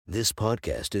This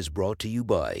podcast is brought to you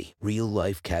by Real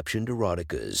Life Captioned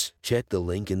Eroticas. Check the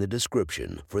link in the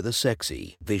description for the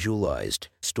sexy, visualized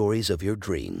stories of your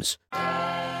dreams.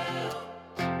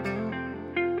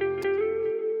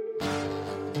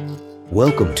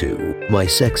 Welcome to My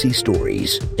Sexy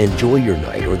Stories. Enjoy your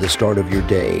night or the start of your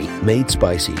day, made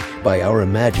spicy by our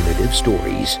imaginative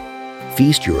stories.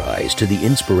 Feast your eyes to the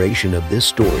inspiration of this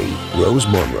story, Rose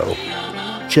Monroe.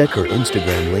 Check her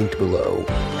Instagram linked below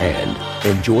and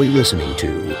enjoy listening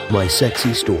to My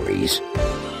Sexy Stories.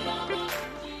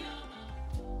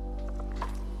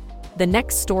 The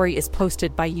next story is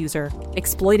posted by user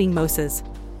Exploiting Moses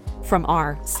from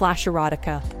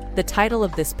r/erotica. The title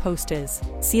of this post is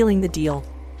Sealing the Deal.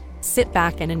 Sit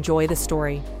back and enjoy the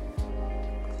story.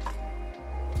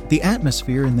 The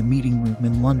atmosphere in the meeting room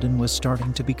in London was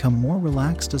starting to become more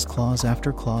relaxed as clause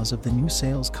after clause of the new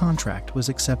sales contract was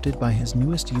accepted by his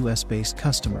newest US-based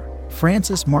customer.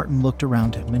 Francis Martin looked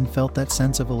around him and felt that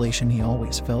sense of elation he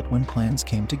always felt when plans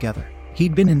came together.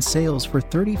 He'd been in sales for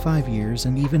 35 years,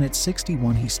 and even at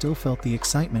 61 he still felt the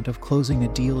excitement of closing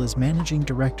a deal as managing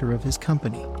director of his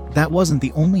company. That wasn't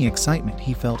the only excitement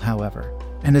he felt, however,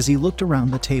 and as he looked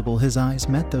around the table his eyes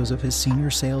met those of his senior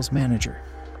sales manager,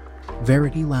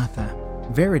 Verity Latham.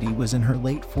 Verity was in her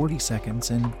late 42s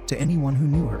and, to anyone who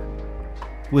knew her,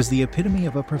 was the epitome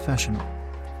of a professional.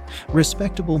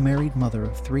 Respectable married mother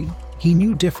of 3, he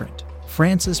knew different.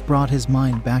 Francis brought his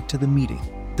mind back to the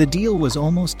meeting. The deal was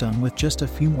almost done, with just a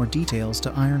few more details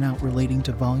to iron out relating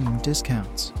to volume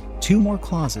discounts. 2 more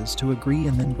clauses to agree,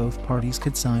 and then both parties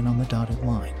could sign on the dotted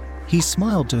line. He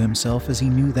smiled to himself as he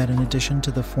knew that in addition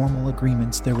to the formal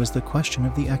agreements there was the question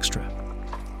of the extra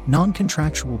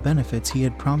non-contractual benefits he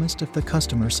had promised if the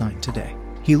customer signed today.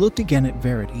 He looked again at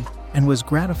Verity and was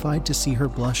gratified to see her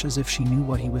blush as if she knew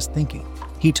what he was thinking.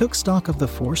 He took stock of the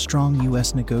 4-strong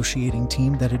U.S. negotiating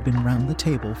team that had been round the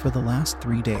table for the last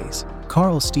 3 days.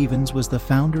 Carl Stevens was the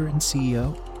founder and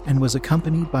CEO and was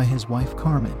accompanied by his wife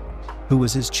Carmen, who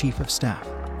was his chief of staff.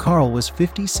 Carl was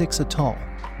 56, a tall,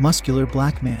 muscular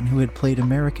black man who had played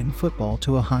American football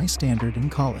to a high standard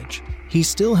in college. He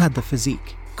still had the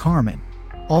physique. Carmen,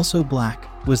 also black,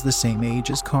 was the same age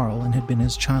as Carl and had been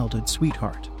his childhood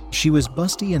sweetheart. She was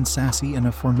busty and sassy and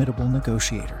a formidable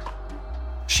negotiator.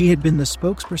 She had been the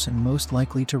spokesperson most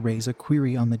likely to raise a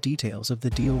query on the details of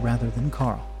the deal rather than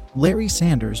Carl. Larry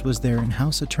Sanders was their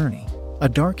in-house attorney, a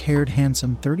dark-haired,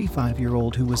 handsome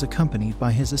 35-year-old who was accompanied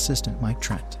by his assistant Mike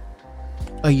Trent,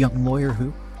 a young lawyer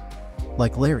who,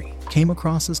 like Larry, came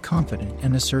across as confident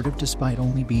and assertive despite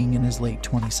only being in his late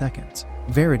 22s.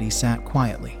 Verity sat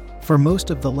quietly. For most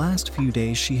of the last few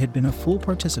days she had been a full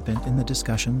participant in the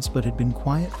discussions, but had been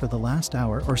quiet for the last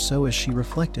hour or so as she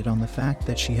reflected on the fact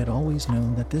that she had always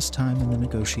known that this time in the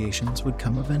negotiations would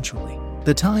come eventually.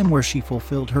 The time where she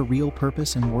fulfilled her real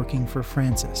purpose in working for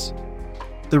Francis.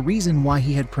 The reason why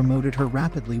he had promoted her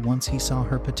rapidly once he saw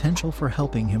her potential for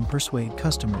helping him persuade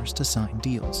customers to sign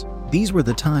deals. These were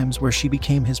the times where she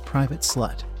became his private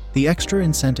slut, the extra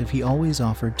incentive he always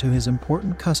offered to his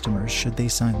important customers should they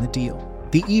sign the deal.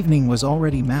 The evening was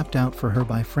already mapped out for her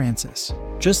by Francis,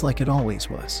 just like it always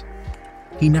was.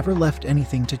 He never left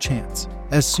anything to chance.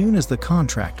 As soon as the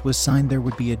contract was signed there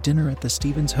would be a dinner at the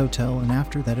Stevens Hotel, and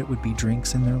after that it would be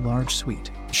drinks in their large suite.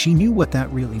 She knew what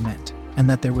that really meant, and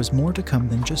that there was more to come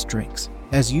than just drinks.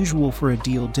 As usual for a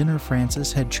deal dinner,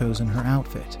 Francis had chosen her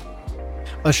outfit.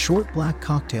 A short black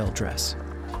cocktail dress,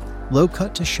 low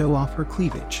cut to show off her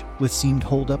cleavage, with seamed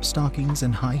hold-up stockings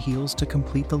and high heels to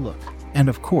complete the look. And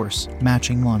of course,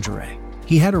 matching lingerie.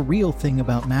 He had a real thing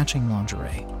about matching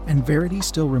lingerie, and Verity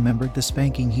still remembered the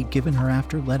spanking he'd given her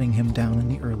after letting him down in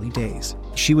the early days.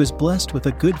 She was blessed with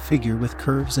a good figure with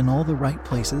curves in all the right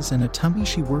places and a tummy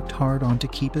she worked hard on to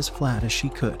keep as flat as she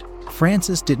could.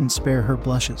 Francis didn't spare her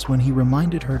blushes when he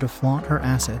reminded her to flaunt her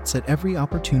assets at every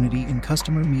opportunity in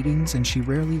customer meetings, and she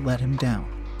rarely let him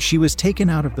down. She was taken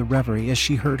out of the reverie as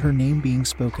she heard her name being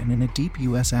spoken in a deep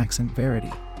U.S. accent.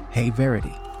 Verity. Hey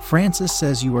Verity. Francis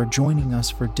says you are joining us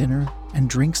for dinner and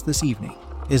drinks this evening.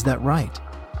 Is that right?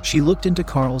 She looked into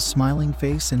Carl's smiling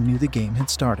face and knew the game had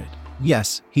started.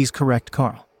 Yes, he's correct,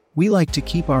 Carl. We like to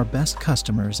keep our best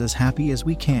customers as happy as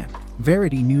we can.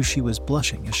 Verity knew she was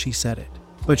blushing as she said it,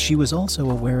 but she was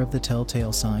also aware of the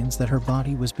telltale signs that her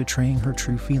body was betraying her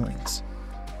true feelings.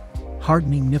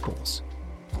 Hardening nipples,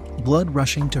 blood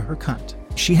rushing to her cunt.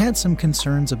 She had some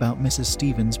concerns about Mrs.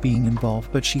 Stevens being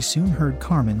involved, but she soon heard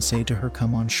Carmen say to her,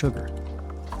 "Come on, sugar.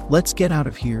 Let's get out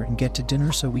of here and get to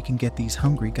dinner so we can get these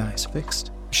hungry guys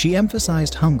fixed." She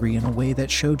emphasized hungry in a way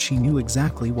that showed she knew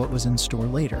exactly what was in store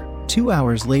later. 2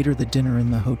 hours later, the dinner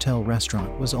in the hotel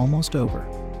restaurant was almost over,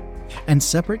 and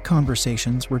separate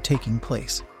conversations were taking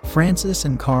place. Francis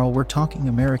and Carl were talking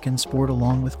American sport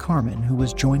along with Carmen, who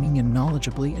was joining in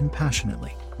knowledgeably and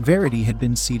passionately. Verity had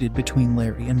been seated between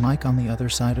Larry and Mike on the other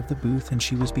side of the booth, and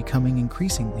she was becoming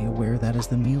increasingly aware that as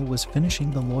the meal was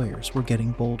finishing, the lawyers were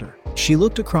getting bolder. She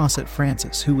looked across at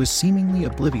Francis, who was seemingly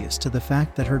oblivious to the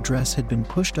fact that her dress had been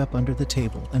pushed up under the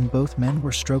table and both men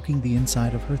were stroking the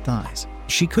inside of her thighs.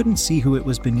 She couldn't see who it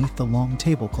was beneath the long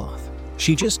tablecloth.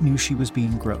 She just knew she was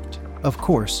being groped. Of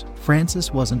course,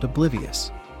 Francis wasn't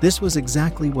oblivious. This was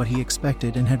exactly what he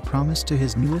expected and had promised to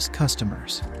his newest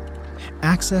customers.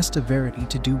 Access to Verity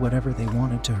to do whatever they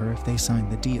wanted to her if they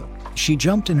signed the deal. She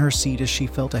jumped in her seat as she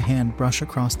felt a hand brush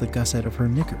across the gusset of her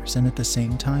knickers, and at the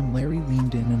same time Larry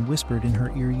leaned in and whispered in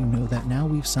her ear, "You know that now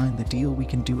we've signed the deal, we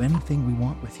can do anything we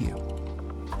want with you.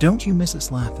 Don't you miss us?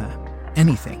 Laugh at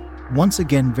anything." Once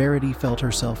again, Verity felt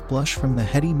herself blush from the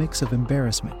heady mix of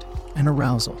embarrassment and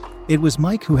arousal. It was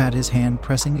Mike who had his hand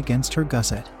pressing against her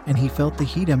gusset, and he felt the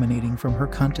heat emanating from her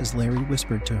cunt as Larry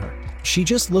whispered to her. She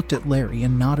just looked at Larry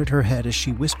and nodded her head as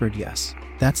she whispered, "Yes,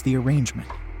 that's the arrangement."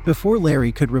 Before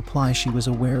Larry could reply, she was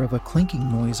aware of a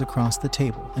clinking noise across the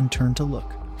table and turned to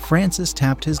look. Francis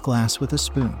tapped his glass with a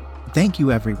spoon. "Thank you,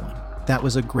 everyone. That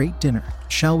was a great dinner.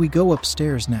 Shall we go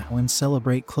upstairs now and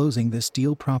celebrate closing this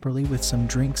deal properly with some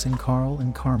drinks in Carl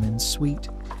and Carmen's suite?"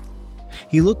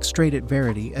 He looked straight at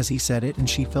Verity as he said it, and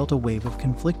she felt a wave of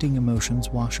conflicting emotions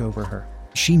wash over her.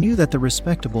 She knew that the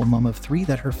respectable mom of three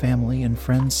that her family and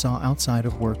friends saw outside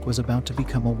of work was about to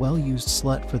become a well-used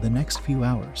slut for the next few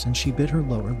hours, and she bit her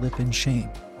lower lip in shame.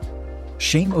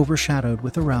 Shame overshadowed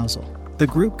with arousal. The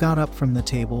group got up from the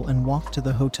table and walked to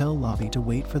the hotel lobby to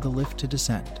wait for the lift to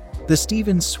descend. The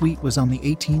Stevens suite was on the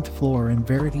 18th floor, and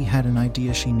Verity had an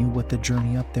idea she knew what the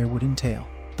journey up there would entail.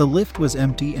 The lift was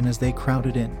empty, and as they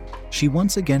crowded in, she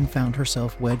once again found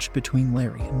herself wedged between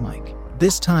Larry and Mike.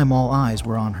 This time all eyes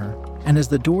were on her, and as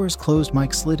the doors closed,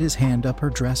 Mike slid his hand up her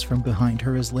dress from behind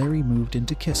her as Larry moved in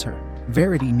to kiss her.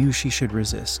 Verity knew she should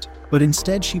resist, but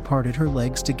instead she parted her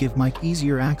legs to give Mike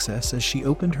easier access as she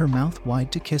opened her mouth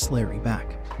wide to kiss Larry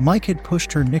back. Mike had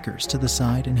pushed her knickers to the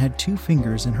side and had 2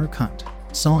 fingers in her cunt,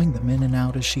 sawing them in and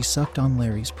out as she sucked on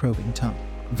Larry's probing tongue.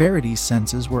 Verity's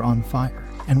senses were on fire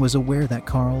and was aware that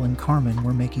Carl and Carmen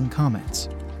were making comments.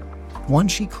 One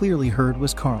she clearly heard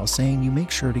was Carl saying, "You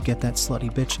make sure to get that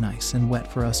slutty bitch nice and wet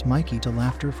for us, Mikey," to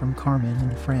laughter from Carmen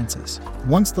and Francis.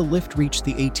 Once the lift reached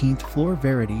the 18th floor,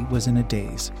 Verity was in a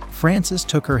daze. Francis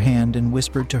took her hand and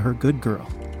whispered to her, "Good girl,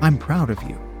 I'm proud of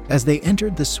you." As they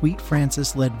entered the suite,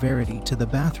 Francis led Verity to the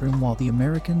bathroom while the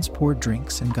Americans poured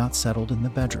drinks and got settled in the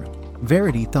bedroom.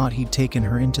 Verity thought he'd taken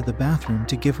her into the bathroom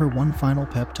to give her one final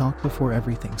pep talk before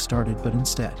everything started, but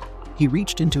instead, he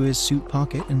reached into his suit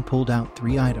pocket and pulled out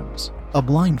 3 items: a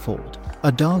blindfold,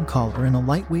 a dog collar, and a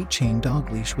lightweight chain dog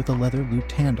leash with a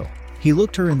leather-looped handle. He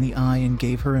looked her in the eye and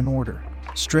gave her an order: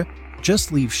 "Strip,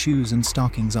 just leave shoes and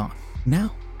stockings on."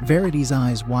 Now, Verity's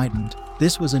eyes widened.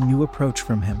 This was a new approach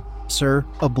from him. "Sir,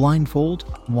 a blindfold?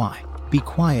 Why? Be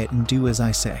quiet and do as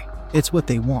I say. It's what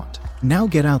they want. Now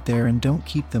get out there and don't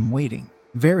keep them waiting."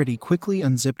 Verity quickly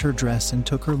unzipped her dress and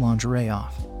took her lingerie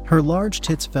off. Her large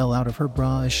tits fell out of her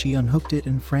bra as she unhooked it,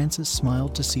 and Francis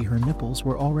smiled to see her nipples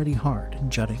were already hard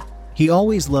and jutting. He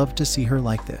always loved to see her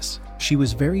like this. She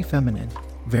was very feminine,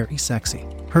 very sexy.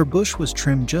 Her bush was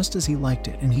trimmed just as he liked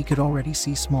it, and he could already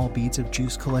see small beads of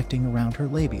juice collecting around her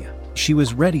labia. She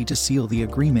was ready to seal the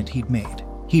agreement he'd made.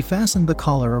 He fastened the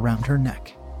collar around her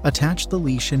neck, attached the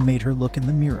leash, and made her look in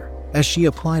the mirror. As she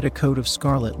applied a coat of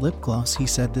scarlet lip gloss, he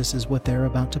said, "This is what they're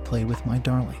about to play with, my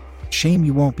darling. Shame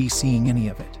you won't be seeing any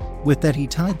of it." With that, he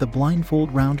tied the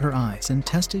blindfold round her eyes and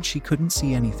tested she couldn't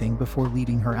see anything before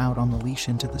leading her out on the leash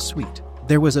into the suite.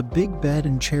 There was a big bed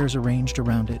and chairs arranged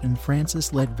around it, and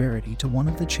Francis led Verity to one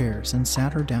of the chairs and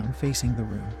sat her down facing the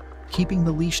room, keeping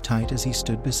the leash tight as he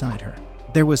stood beside her.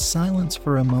 There was silence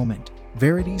for a moment,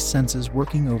 Verity's senses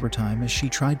working overtime as she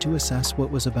tried to assess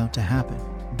what was about to happen.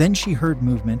 Then she heard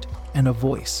movement and a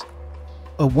voice.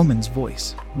 A woman's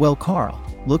voice. "Well, Carl,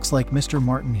 looks like Mr.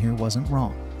 Martin here wasn't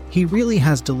wrong. He really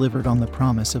has delivered on the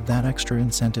promise of that extra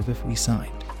incentive if we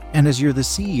signed. And as you're the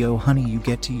CEO, honey, you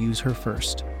get to use her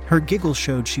first." Her giggle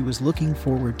showed she was looking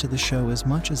forward to the show as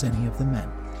much as any of the men.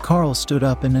 Carl stood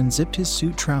up and unzipped his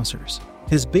suit trousers,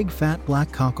 his big fat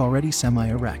black cock already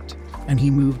semi-erect, and he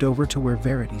moved over to where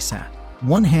Verity sat.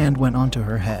 One hand went onto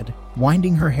her head,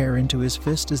 winding her hair into his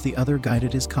fist as the other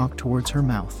guided his cock towards her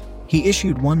mouth. He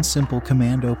issued one simple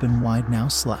command: "Open wide now,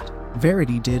 slut."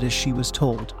 Verity did as she was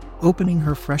told, opening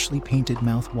her freshly painted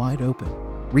mouth wide open,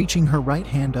 reaching her right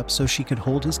hand up so she could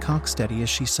hold his cock steady as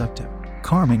she sucked him.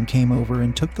 Carmen came over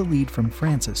and took the lead from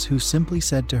Francis, who simply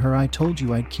said to her, "I told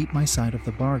you I'd keep my side of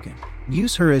the bargain.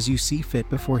 Use her as you see fit,"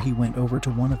 before he went over to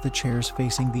one of the chairs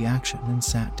facing the action and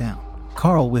sat down.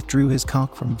 Carl withdrew his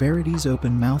cock from Verity's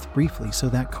open mouth briefly so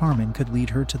that Carmen could lead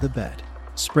her to the bed,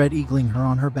 spread-eagling her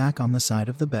on her back on the side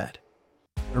of the bed,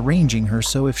 arranging her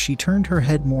so if she turned her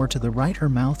head more to the right, her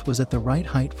mouth was at the right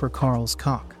height for Carl's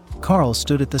cock. Carl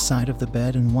stood at the side of the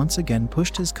bed and once again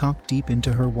pushed his cock deep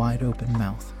into her wide-open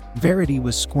mouth. Verity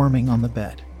was squirming on the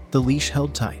bed, the leash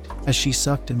held tight, as she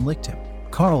sucked and licked him.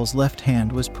 Carl's left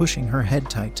hand was pushing her head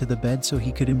tight to the bed so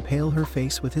he could impale her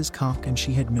face with his cock, and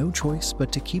she had no choice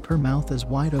but to keep her mouth as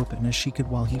wide open as she could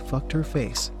while he fucked her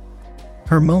face,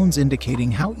 her moans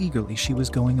indicating how eagerly she was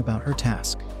going about her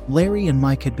task. Larry and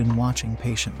Mike had been watching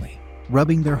patiently,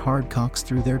 rubbing their hard cocks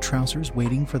through their trousers,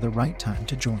 waiting for the right time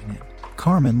to join in.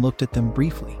 Carmen looked at them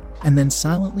briefly, and then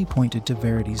silently pointed to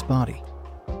Verity's body.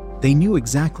 They knew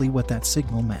exactly what that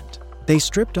signal meant. They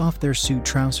stripped off their suit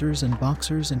trousers and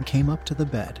boxers and came up to the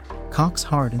bed, cocks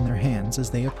hard in their hands as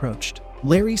they approached.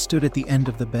 Larry stood at the end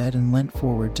of the bed and leant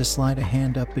forward to slide a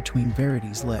hand up between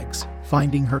Verity's legs,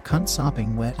 finding her cunt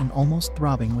sopping wet and almost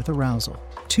throbbing with arousal.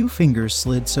 2 fingers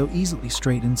slid so easily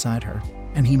straight inside her,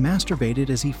 and he masturbated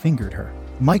as he fingered her.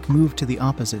 Mike moved to the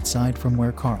opposite side from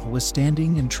where Carl was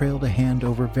standing and trailed a hand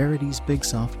over Verity's big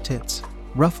soft tits,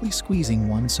 roughly squeezing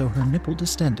one so her nipple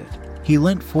distended. He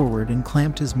leant forward and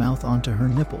clamped his mouth onto her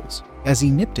nipples. As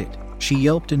he nipped it, she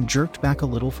yelped and jerked back a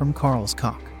little from Carl's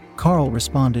cock. Carl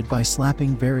responded by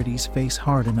slapping Verity's face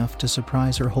hard enough to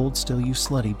surprise her. "Hold still, you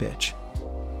slutty bitch.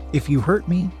 If you hurt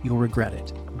me, you'll regret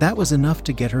it." That was enough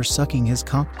to get her sucking his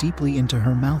cock deeply into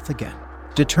her mouth again,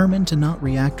 determined to not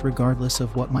react regardless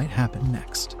of what might happen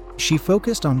next. She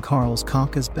focused on Carl's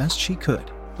cock as best she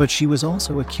could, but she was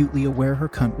also acutely aware her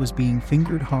cunt was being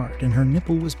fingered hard and her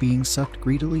nipple was being sucked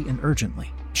greedily and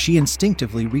urgently. She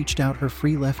instinctively reached out her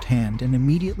free left hand and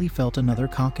immediately felt another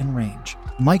cock in range.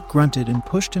 Mike grunted and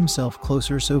pushed himself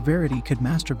closer so Verity could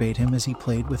masturbate him as he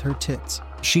played with her tits.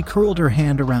 She curled her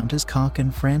hand around his cock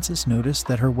and Francis noticed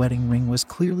that her wedding ring was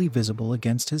clearly visible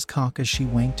against his cock as she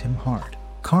wanked him hard.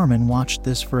 Carmen watched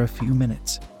this for a few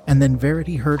minutes, and then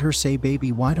Verity heard her say,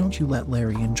 "Baby, why don't you let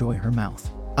Larry enjoy her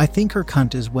mouth? I think her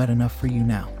cunt is wet enough for you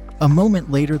now." A moment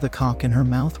later, the cock in her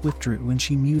mouth withdrew and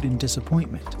she mewed in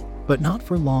disappointment, but not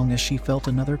for long as she felt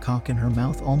another cock in her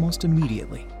mouth almost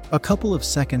immediately. A couple of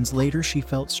seconds later, she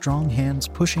felt strong hands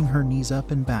pushing her knees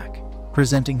up and back,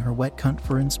 presenting her wet cunt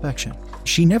for inspection.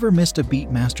 She never missed a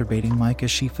beat masturbating Mike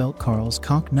as she felt Carl's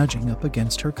cock nudging up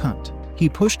against her cunt. He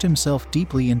pushed himself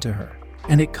deeply into her,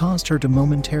 and it caused her to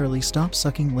momentarily stop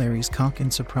sucking Larry's cock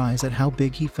in surprise at how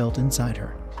big he felt inside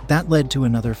her. That led to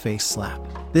another face slap,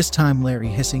 this time Larry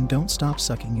hissing, "Don't stop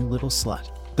sucking, you little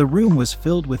slut." The room was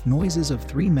filled with noises of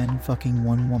 3 men fucking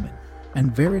 1 woman,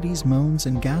 and Verity's moans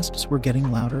and gasps were getting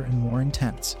louder and more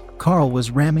intense. Carl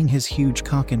was ramming his huge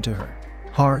cock into her,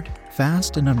 hard,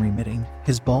 fast and unremitting,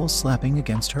 his balls slapping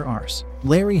against her arse.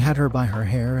 Larry had her by her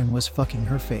hair and was fucking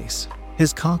her face,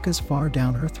 his cock as far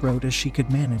down her throat as she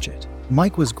could manage it.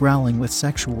 Mike was growling with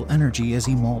sexual energy as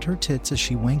he mauled her tits as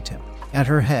she wanked him. At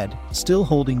her head, still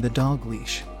holding the dog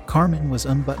leash, Carmen was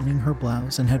unbuttoning her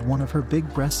blouse and had one of her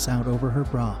big breasts out over her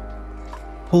bra,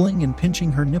 pulling and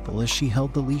pinching her nipple as she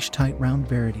held the leash tight round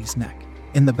Verity's neck.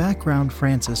 In the background,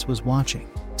 Francis was watching,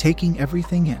 taking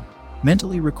everything in,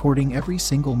 mentally recording every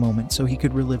single moment so he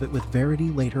could relive it with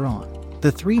Verity later on.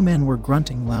 The 3 men were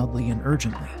grunting loudly and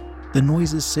urgently, the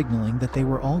noises signaling that they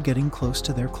were all getting close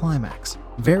to their climax.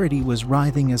 Verity was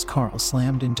writhing as Carl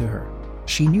slammed into her.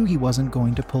 She knew he wasn't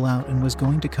going to pull out and was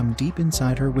going to come deep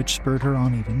inside her, which spurred her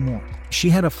on even more.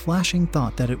 She had a flashing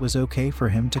thought that it was okay for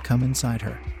him to come inside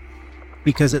her,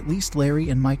 because at least Larry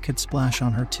and Mike could splash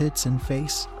on her tits and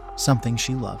face, something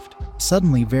she loved.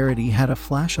 Suddenly, Verity had a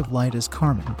flash of light as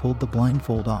Carmen pulled the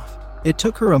blindfold off. It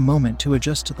took her a moment to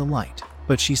adjust to the light,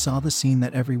 but she saw the scene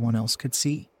that everyone else could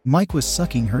see. Mike was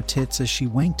sucking her tits as she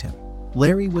wanked him.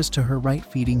 Larry was to her right,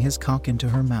 feeding his cock into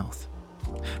her mouth.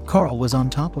 Carl was on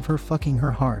top of her, fucking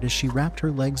her hard as she wrapped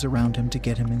her legs around him to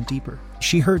get him in deeper.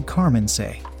 She heard Carmen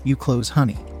say, "You close,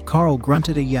 honey." Carl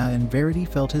grunted a yeah, and Verity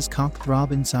felt his cock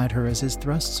throb inside her as his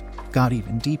thrusts got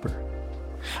even deeper,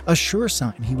 a sure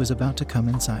sign he was about to come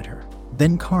inside her.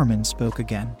 Then Carmen spoke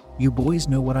again, "You boys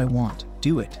know what I want,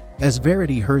 do it." As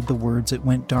Verity heard the words, it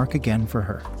went dark again for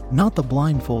her. Not the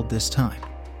blindfold this time,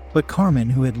 but Carmen,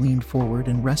 who had leaned forward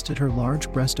and rested her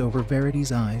large breast over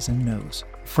Verity's eyes and nose.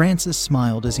 Francis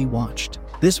smiled as he watched.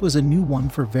 This was a new one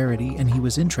for Verity, and he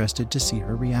was interested to see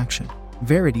her reaction.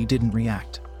 Verity didn't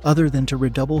react, other than to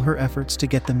redouble her efforts to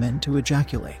get the men to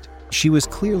ejaculate. She was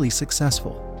clearly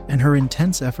successful. and her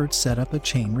intense efforts set up a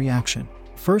chain reaction.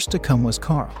 First to come was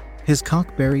Carl, his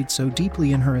cock buried so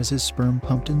deeply in her as his sperm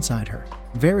pumped inside her.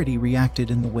 Verity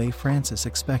reacted in the way Frances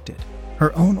expected,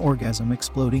 her own orgasm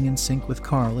exploding in sync with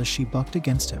Carl as she bucked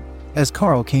against him. As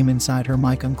Carl came inside her,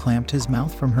 Mike unclamped his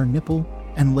mouth from her nipple,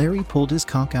 and Larry pulled his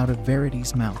cock out of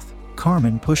Verity's mouth.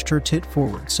 Carmen pushed her tit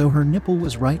forward so her nipple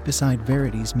was right beside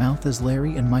Verity's mouth as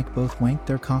Larry and Mike both wanked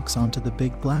their cocks onto the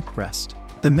big black breast.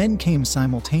 The men came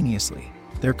simultaneously,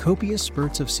 their copious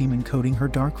spurts of semen coating her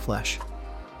dark flesh,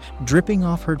 dripping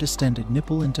off her distended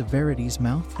nipple into Verity's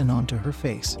mouth and onto her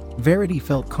face. Verity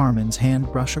felt Carmen's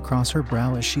hand brush across her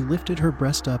brow as she lifted her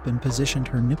breast up and positioned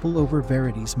her nipple over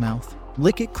Verity's mouth.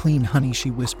 "Lick it clean, honey,"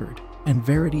 she whispered, and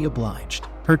Verity obliged,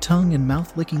 her tongue and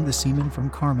mouth licking the semen from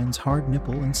Carmen's hard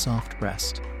nipple and soft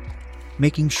breast,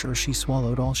 making sure she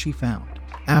swallowed all she found.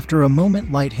 After a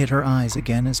moment, light hit her eyes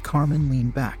again as Carmen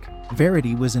leaned back.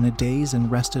 Verity was in a daze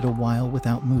and rested a while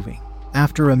without moving.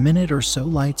 After a minute or so,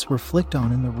 lights were flicked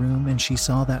on in the room and she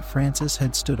saw that Frances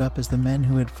had stood up as the men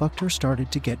who had fucked her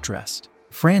started to get dressed.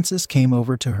 Frances came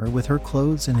over to her with her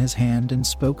clothes in his hand and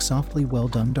spoke softly, "Well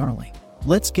done, darling.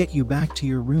 Let's get you back to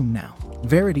your room now."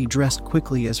 Verity dressed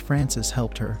quickly as Frances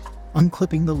helped her,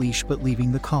 unclipping the leash but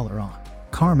leaving the collar on.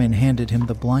 Carmen handed him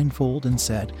the blindfold and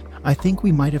said, "I think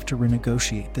we might have to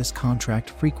renegotiate this contract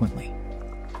frequently.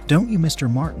 Don't you, Mr.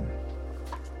 Martin?"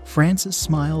 Frances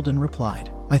smiled and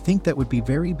replied, "I think that would be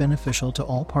very beneficial to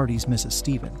all parties, Mrs.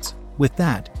 Stevens." With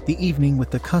that, the evening with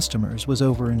the customers was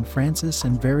over and Frances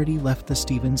and Verity left the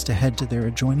Stevens to head to their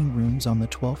adjoining rooms on the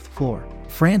 12th floor.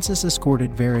 Frances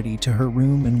escorted Verity to her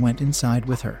room and went inside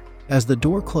with her. As the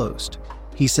door closed,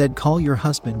 he said, "Call your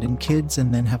husband and kids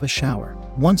and then have a shower.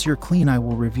 Once you're clean, I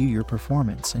will review your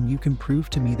performance and you can prove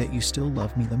to me that you still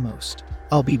love me the most.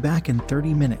 I'll be back in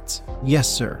 30 minutes. "Yes,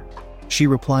 sir," she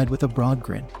replied with a broad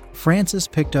grin. Frances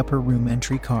picked up her room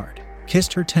entry card,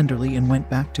 kissed her tenderly, and went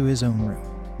back to his own room.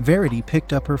 Verity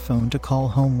picked up her phone to call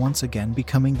home once again,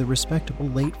 becoming the respectable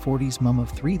late 40s mom of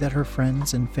 3 that her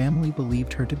friends and family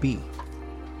believed her to be.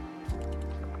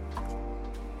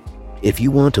 If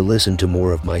you want to listen to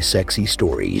more of my sexy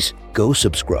stories, go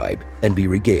subscribe and be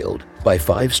regaled by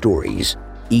 5 stories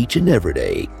each and every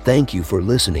day. Thank you for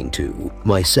listening to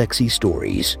My Sexy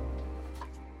Stories.